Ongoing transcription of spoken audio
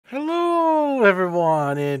Hello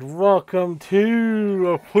everyone and welcome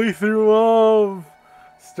to a playthrough of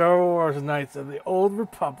Star Wars Knights of the Old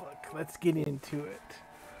Republic. Let's get into it.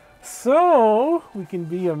 So, we can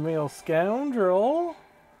be a male scoundrel,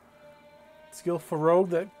 skillful rogue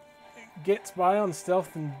that gets by on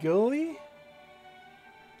stealth and agility.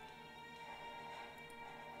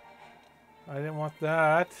 I didn't want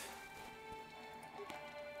that.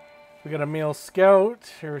 We got a male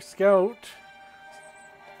scout, or a scout,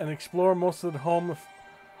 and explore most of the home of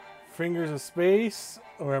Fingers of Space,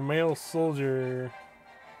 or a male soldier.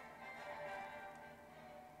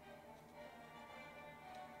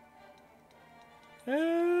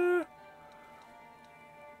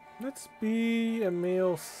 Let's be a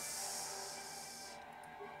male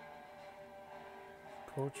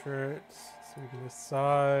portraits, so we can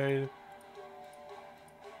decide.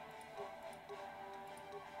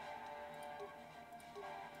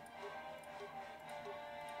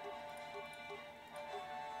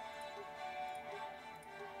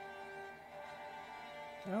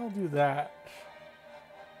 I'll do that.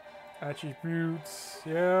 Attributes,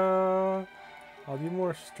 yeah. I'll do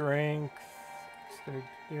more strength,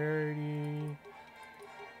 dexterity.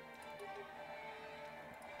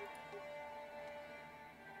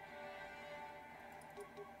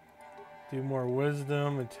 Do more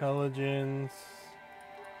wisdom, intelligence,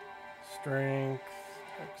 strength,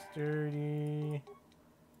 dexterity.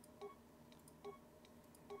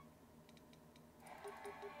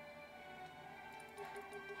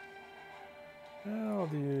 I'll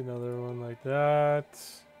do another one like that.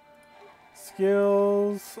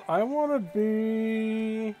 Skills. I want to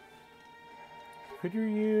be computer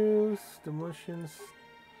use, demolitions,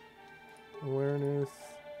 awareness.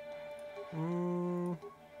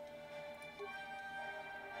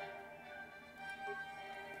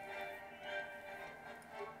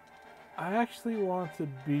 I actually want to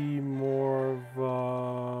be more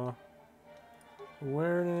of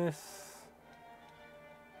awareness.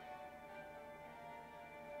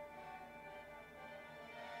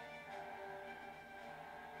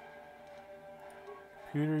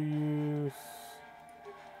 Computer use.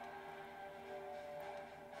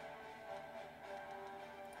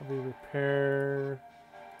 Probably repair.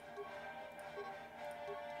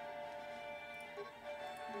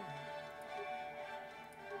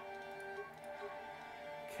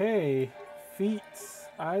 Okay, feats.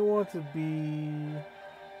 I want to be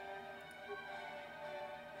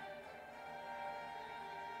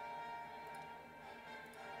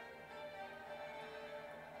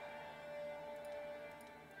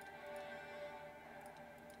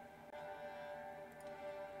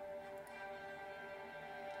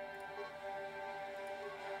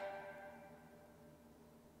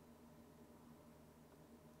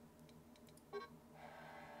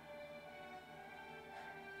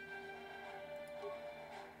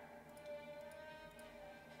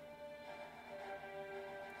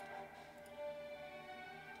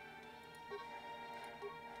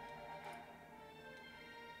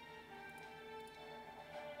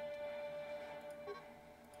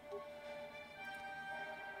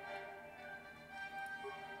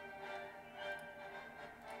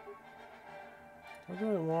what do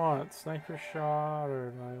I want? Sniper shot,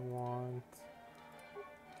 or do I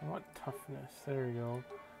want toughness? There we go.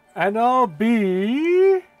 And I'll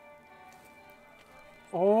be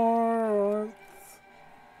Orth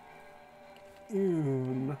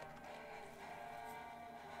Oon.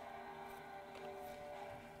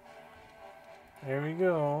 There we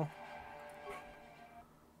go.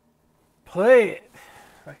 Play it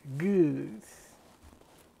like good.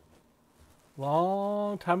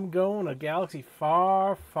 Long time ago in a galaxy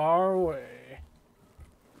far, far away.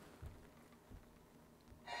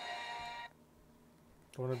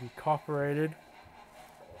 I want to be cooperated.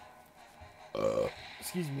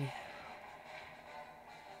 Excuse me.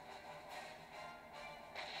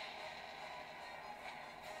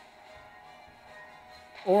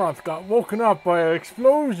 Oranth got woken up by an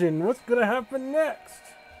explosion. What's gonna happen next?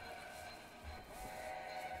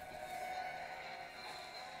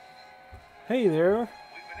 Hey there.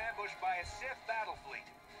 We've been ambushed by a Sith battle fleet.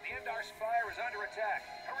 The Endar Spire is under attack.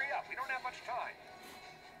 Hurry up, we don't have much time.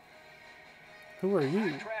 Who are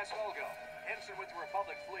you? I'm Trass Holgo, ensign with the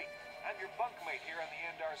Republic fleet. I'm your bunkmate here on the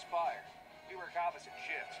Endar Spire. We work opposite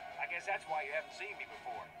shifts. I guess that's why you haven't seen me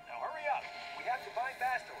before. Now hurry up. We have to find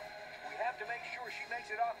Bastila. We have to make sure she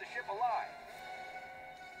makes it off the ship alive.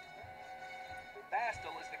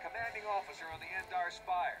 Bastila is the commanding officer on the Endar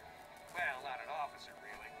Spire. Well, not an officer,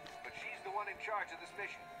 really. But she's the one in charge of this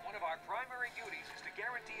mission. One of our primary duties is to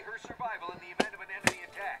guarantee her survival in the event of an enemy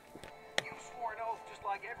attack. You've sworn oath just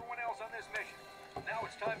like everyone else on this mission. Now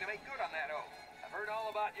it's time to make good on that oath. I've heard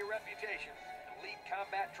all about your reputation. Elite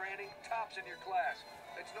combat training, tops in your class.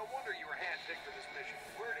 It's no wonder you were handpicked for this mission.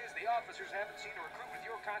 Word is the officers haven't seen a recruit with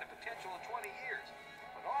your kind of potential in 20 years.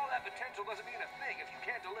 But all that potential doesn't mean a thing if you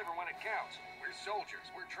can't deliver when it counts. We're soldiers.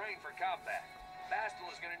 We're trained for combat.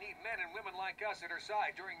 Bastila is going to need men and women like us at her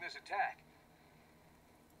side during this attack.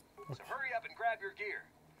 So hurry up and grab your gear.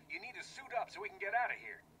 You need to suit up so we can get out of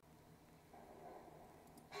here.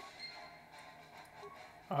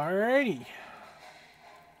 Alrighty.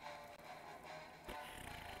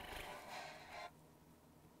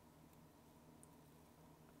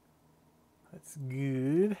 That's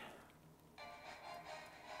good.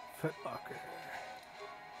 Footlocker.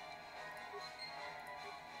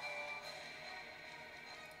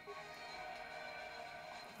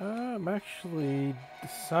 I'm actually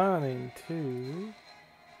deciding to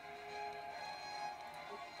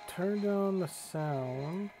turn down the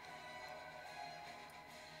sound,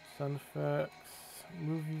 sound effects,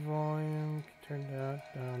 movie volume, turn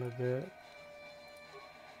that down a bit.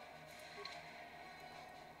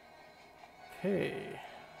 Okay.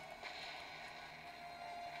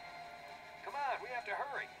 Come on, we have to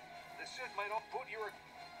hurry. The Sith might not put your...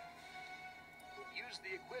 Use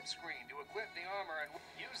the equip screen to equip the armor and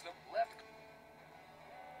use the left...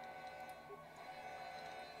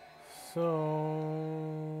 So...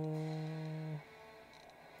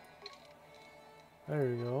 There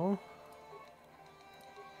we go.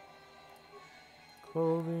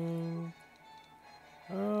 Clothing.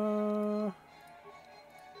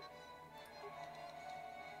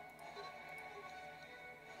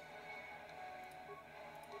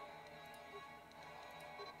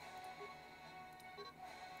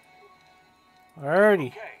 Alrighty.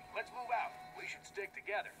 Okay, let's move out. We should stick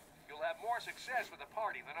together. You'll have more success with a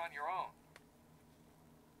party than on your own.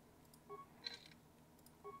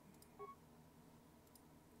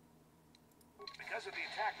 Because of the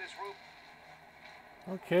attack, this room...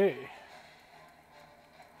 Okay.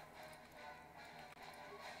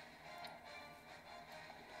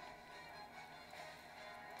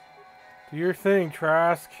 Do your thing,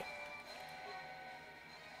 Trask.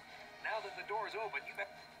 Now that the door's open, you bet...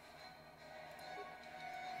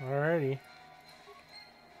 Alrighty.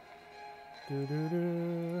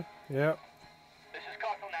 Yep. This is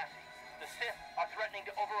KotOR. The Sith are threatening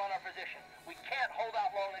to overrun our position. We can't hold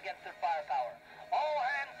out long against their firepower. All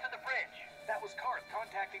hands to the bridge. That was Karth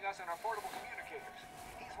contacting us on our portable communicators.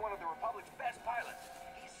 He's one of the Republic's best pilots.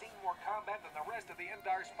 He's seen more combat than the rest of the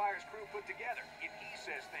Endar Spire's crew put together. If he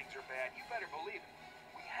says things are bad, you better believe it.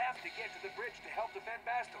 We have to get to the bridge to help defend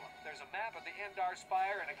Bastila. There's a map of the Endar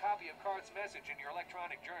Spire and a copy of Karth's message in your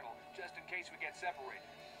electronic journal, just in case we get separated.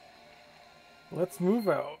 Let's move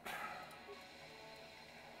out.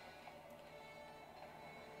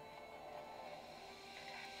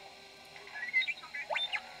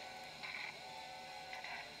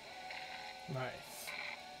 Nice.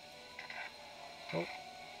 Oh,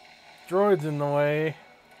 droid's in the way.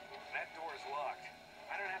 That door is locked.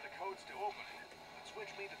 I don't have the codes to open it, but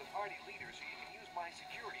switch me to the party leader so you can use my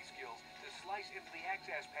security skills to slice into the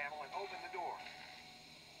access panel and open the door.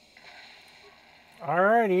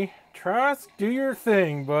 Alrighty. Trask, do your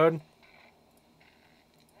thing, bud.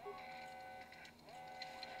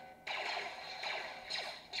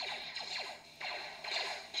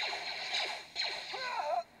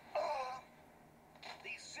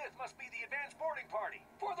 These Sith must be the advanced boarding party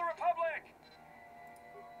for the Republic!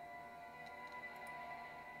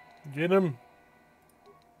 Get him.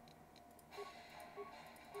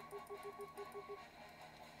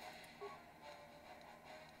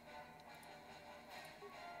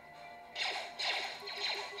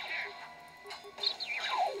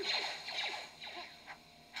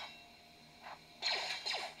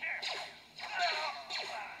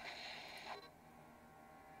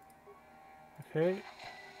 Okay.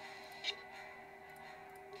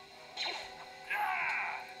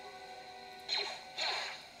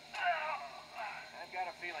 I've got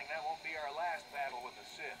a feeling that won't be our last battle with the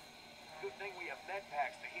Sith. Good thing we have med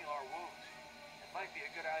packs to heal our wounds. It might be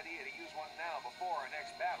a good idea to use one now before our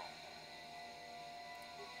next battle.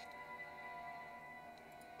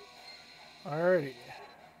 Alrighty.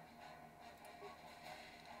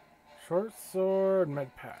 Short sword,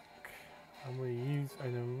 med pack. I'm gonna use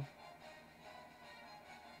item.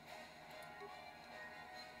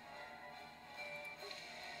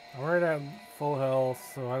 I'm right at full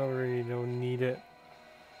health, so I don't need it.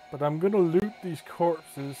 But I'm gonna loot these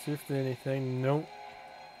corpses, see if there's anything. Nope.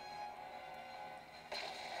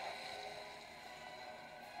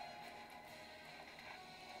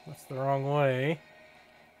 That's the wrong way.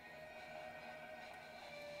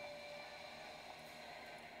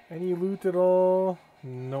 Any loot at all?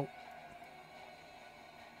 Nope.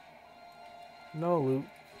 No loot.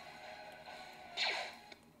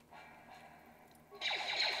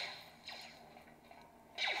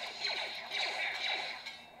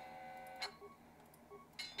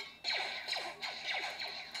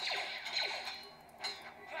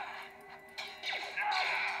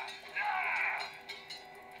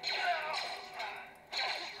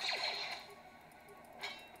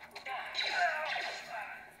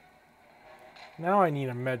 Now I need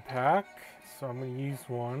a med pack, so I'm going to use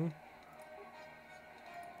one.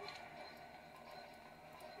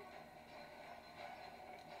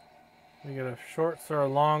 We get a short sword, a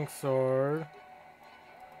long sword.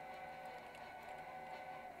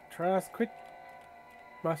 Trask, quit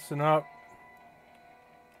messing up.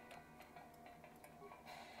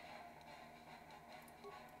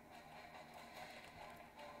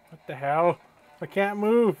 What the hell? I can't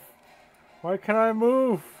move. Why can't I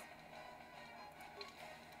move?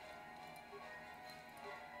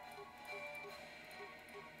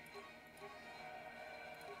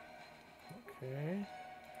 Okay.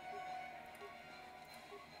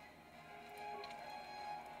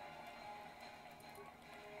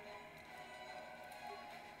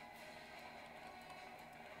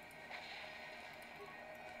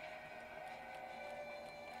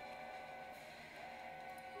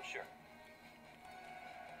 Sure.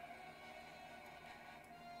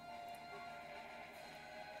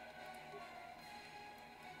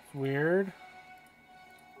 It's weird.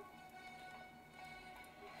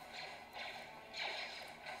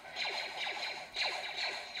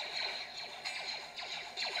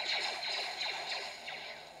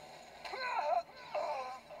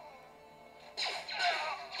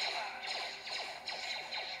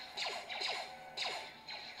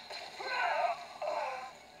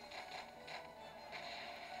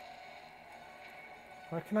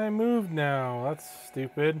 Why can I move now? That's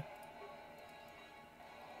stupid.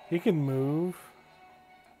 He can move.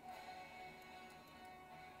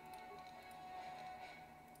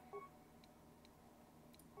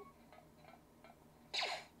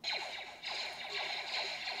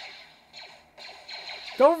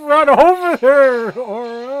 Don't run over there,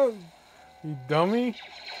 or you dummy.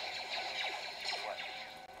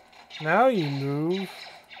 Now you move.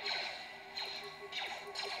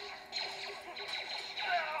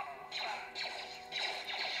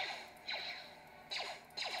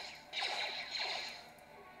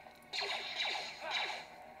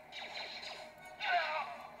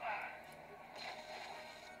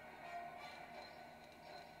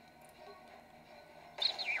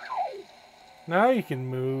 Now you can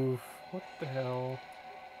move. What the hell?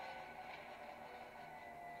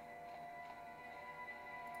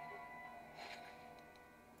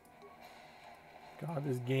 God,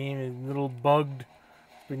 this game is a little bugged.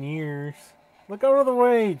 It's been years. Look out of the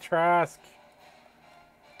way, Trask.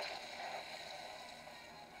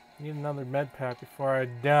 Need another med pack before I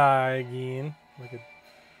die again. Like a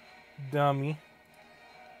dummy.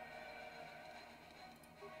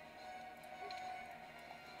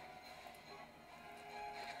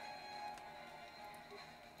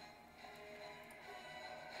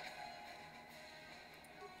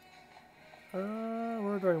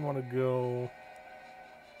 Where do I want to go?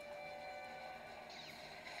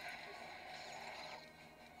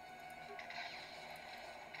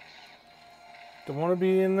 Don't want to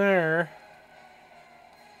be in there.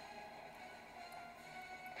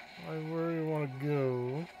 Where do you want to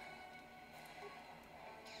go?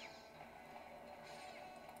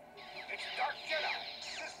 It's a dark Jedi.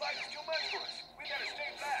 This fight is too much for us. We gotta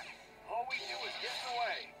stay back. All we do is get in the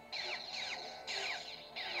way.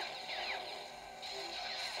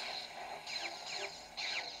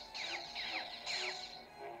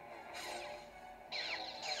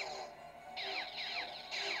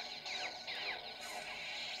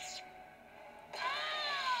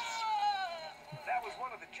 That was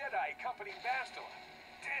one of the Jedi accompanying Bastila.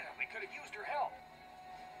 Damn, we could have used her help.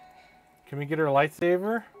 Can we get her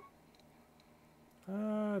lightsaber?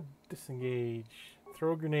 Disengage.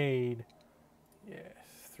 Throw a grenade. Yes,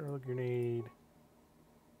 throw a grenade.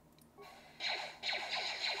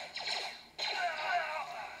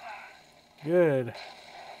 Good.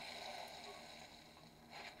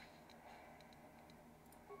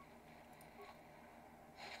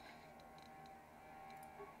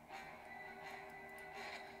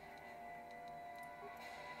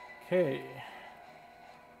 Okay.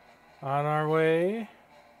 On our way.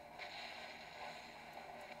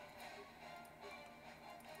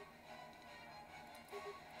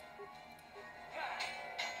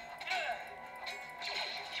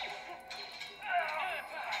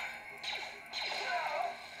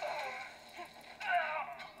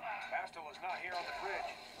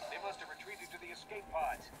 escape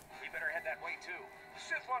pods. We better head that way too. The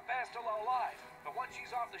Sith want Bastila alive, but once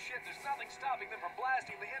she's off the ship, there's nothing stopping them from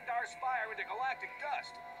blasting the Endar Spire into galactic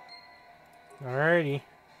dust. Alrighty.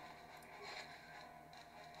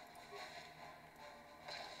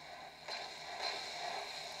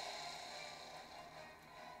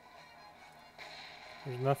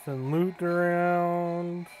 There's nothing loot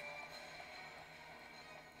around.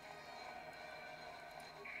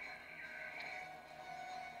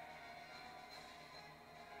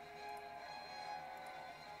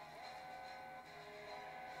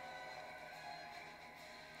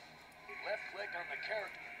 Left click on the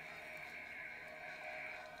character.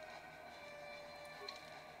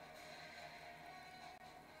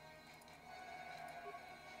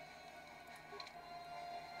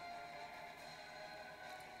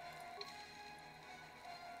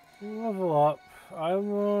 Level up. I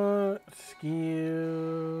want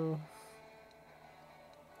skill,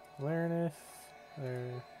 awareness,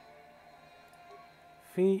 there.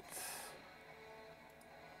 Feats.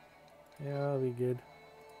 Yeah, that'll be good.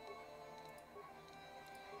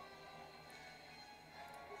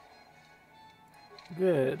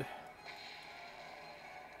 Good.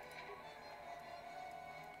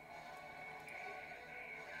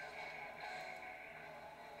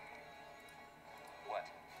 What?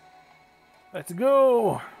 Let's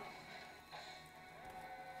go.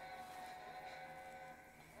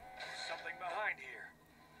 Something behind here.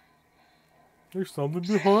 There's something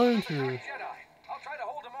behind here. Jedi. I'll try to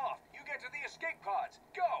hold him off. You get to the escape pods.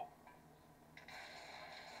 Go!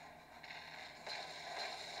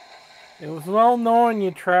 It was well knowing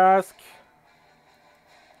you, Trask.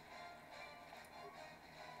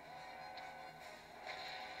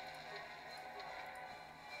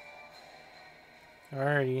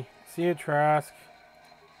 Alrighty. See you, Trask.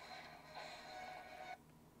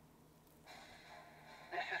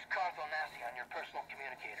 This is KotOR on your personal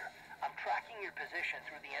communicator. I'm tracking your position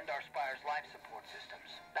through the Endar Spire's life support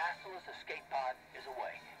systems. Bastila's escape pod is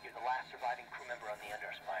away. You're the last surviving crew member on the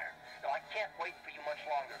Endar Spire. Now, I can't wait for you much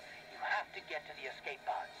longer. You have to get to the escape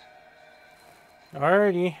pods.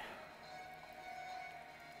 Alrighty.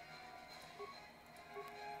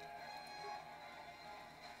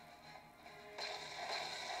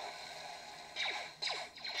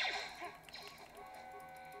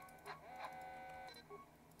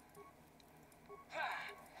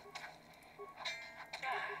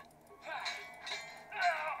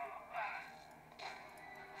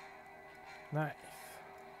 Nice.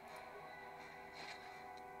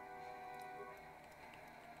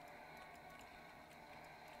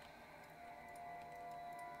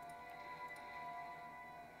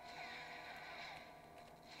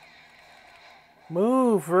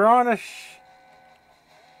 Move, we're on a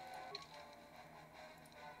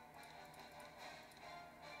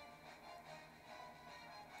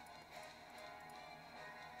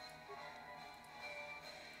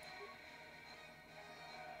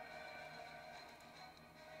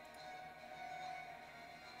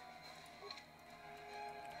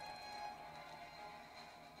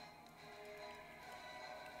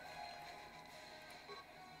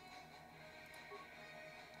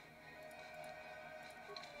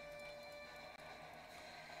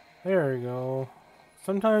There we go.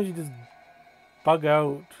 Sometimes you just bug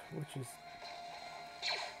out, which is...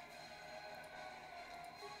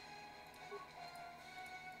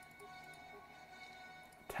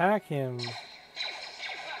 Attack him. Be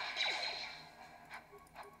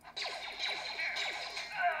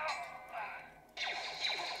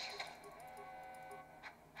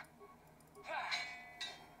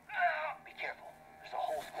careful. There's a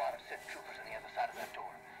whole squad of Sith troopers on the other side of that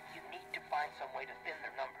door. You need to find some way to thin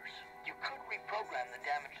their numbers. You could reprogram the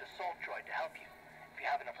damaged assault droid to help you, if you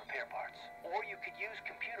have enough repair parts. Or you could use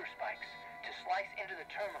computer spikes to slice into the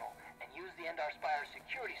terminal and use the Endar Spire's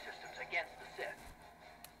security systems against the Sith.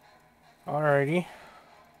 Alrighty.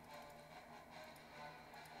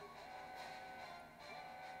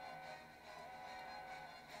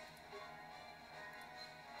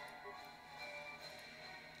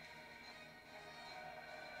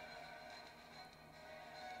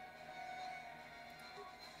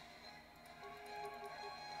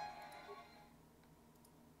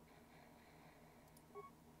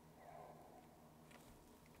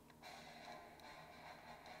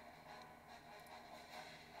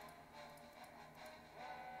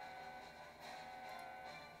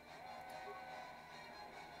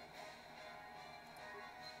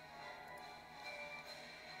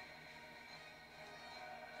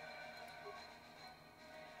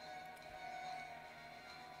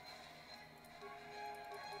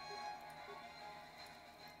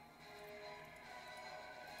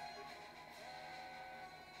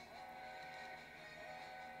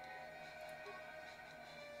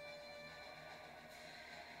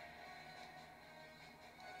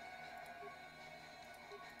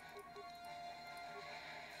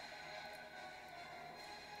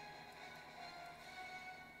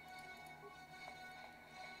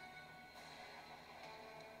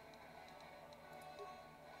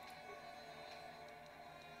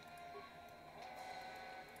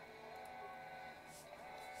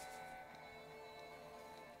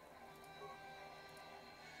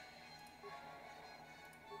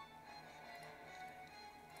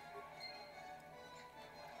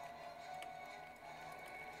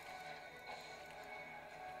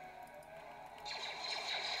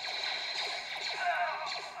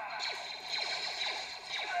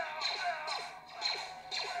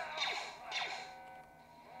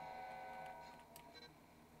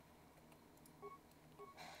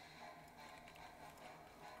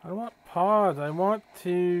 I want pause. I want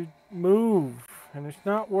to move. And it's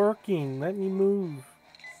not working. Let me move.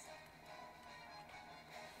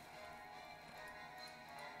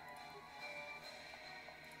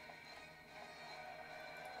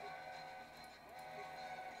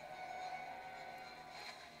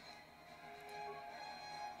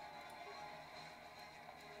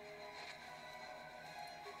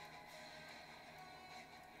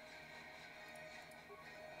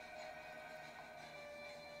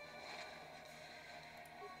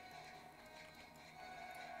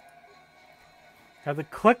 Have the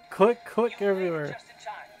click, click, click everywhere. Just in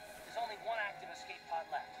time. There's only one active escape pod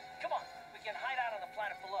left. Come on, we can hide out on the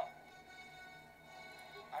planet below.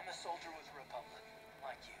 I'm a soldier with the Republic,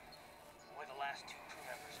 like you. We're the last two crew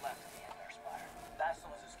members left in the Endar Spire.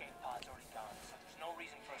 Bastille's escape pod's already gone, so there's no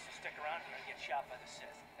reason for us to stick around here and get shot by the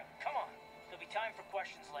Sith. Now, come on, there'll be time for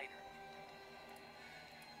questions later.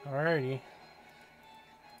 Alrighty.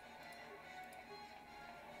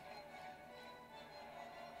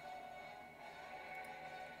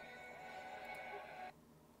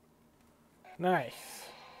 Nice.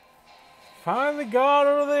 Finally got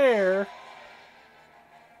over there.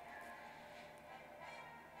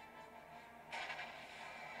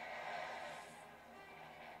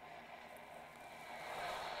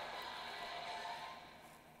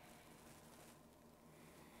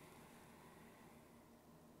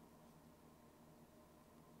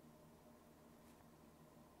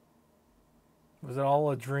 Was it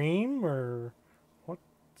all a dream, or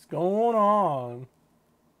what's going on?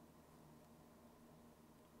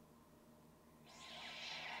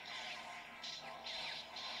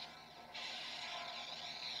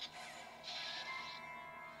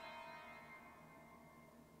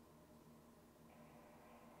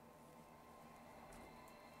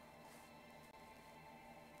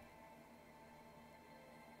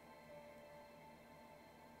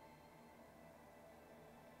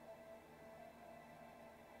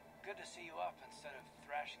 Good to see you up instead of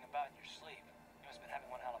thrashing about in your sleep. You must have been having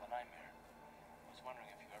one hell of a nightmare. I was wondering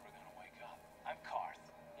if you were ever going to wake up. I'm Karth,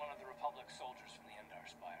 one of the Republic soldiers from the Endar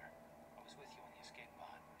Spire. I was with you in the escape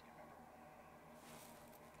pod. Do you remember?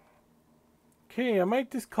 Okay, I might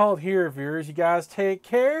just call it here, viewers. You guys take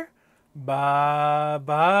care.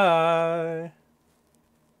 Bye-bye.